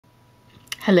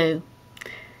Hello.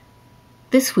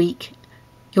 This week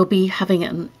you'll be having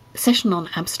a session on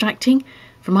abstracting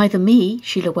from either me,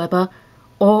 Sheila Webber,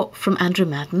 or from Andrew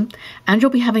Madden, and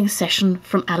you'll be having a session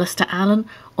from Alistair Allen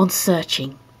on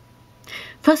searching.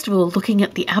 First of all, looking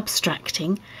at the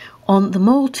abstracting, on the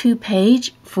Mole 2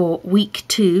 page for week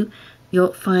 2,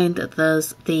 you'll find that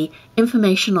there's the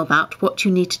information about what you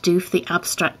need to do for the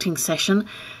abstracting session,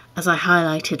 as I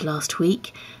highlighted last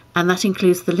week, and that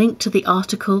includes the link to the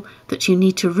article that you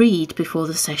need to read before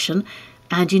the session,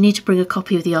 and you need to bring a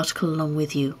copy of the article along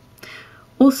with you.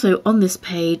 Also on this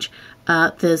page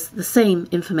there's the same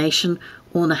information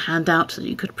on a handout that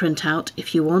you could print out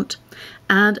if you want,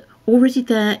 and already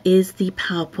there is the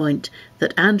PowerPoint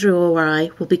that Andrew or I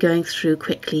will be going through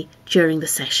quickly during the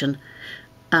session.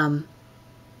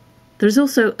 There is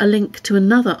also a link to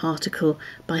another article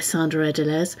by Sandra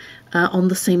Edelez on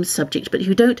the same subject, but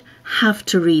you don't have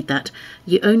to read that.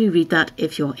 You only read that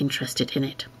if you're interested in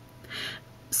it.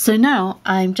 So now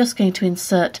I'm just going to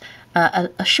insert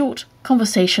a short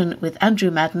conversation with Andrew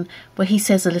Madden where he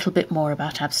says a little bit more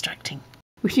about abstracting.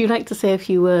 Would you like to say a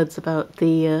few words about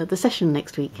the session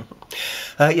next week?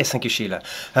 Yes, thank you, Sheila.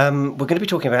 We're going to be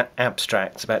talking about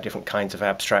abstracts, about different kinds of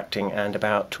abstracting, and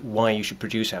about why you should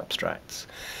produce abstracts.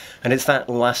 And it's that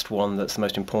last one that's the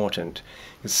most important.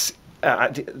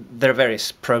 There are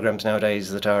various programs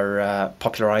nowadays that are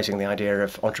popularising the idea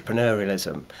of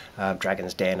entrepreneurialism,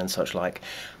 Dragon's Den and such like.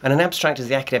 And an abstract is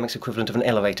the academic's equivalent of an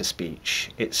elevator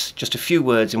speech. It's just a few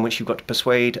words in which you've got to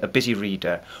persuade a busy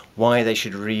reader why they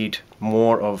should read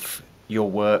more of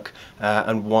your work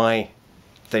and why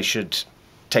they should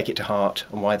take it to heart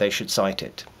and why they should cite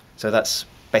it. So that's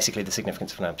basically the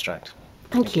significance of an abstract.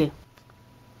 Thank you.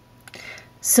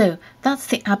 So that's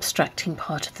the abstracting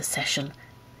part of the session.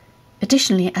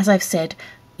 Additionally, as I've said,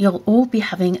 you'll all be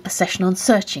having a session on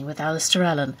searching with Alistair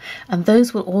Allen, and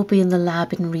those will all be in the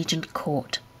lab in Regent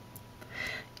Court.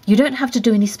 You don't have to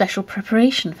do any special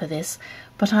preparation for this,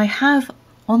 but I have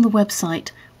on the website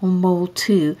on Mole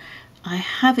 2, I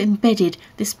have embedded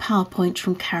this PowerPoint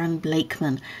from Karen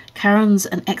Blakeman. Karen's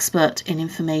an expert in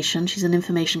information, she's an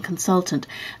information consultant,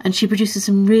 and she produces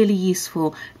some really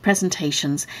useful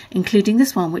presentations, including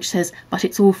this one which says, but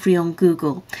it's all free on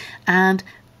Google. And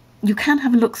you can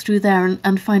have a look through there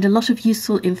and find a lot of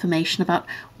useful information about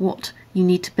what you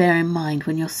need to bear in mind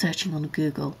when you're searching on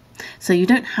Google. So you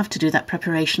don't have to do that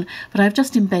preparation, but I've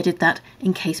just embedded that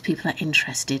in case people are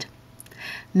interested.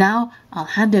 Now I'll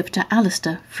hand over to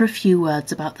Alistair for a few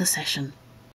words about the session.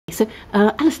 So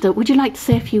Alistair, would you like to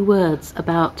say a few words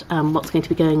about what's going to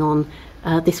be going on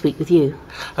this week with you?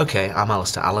 Okay, I'm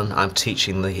Alistair Allen. I'm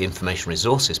teaching the Information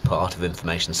Resources part of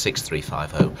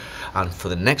Inf6350, and for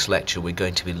the next lecture we're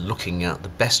going to be looking at the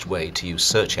best way to use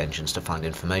search engines to find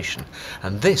information,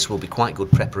 and this will be quite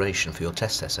good preparation for your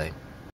test essay.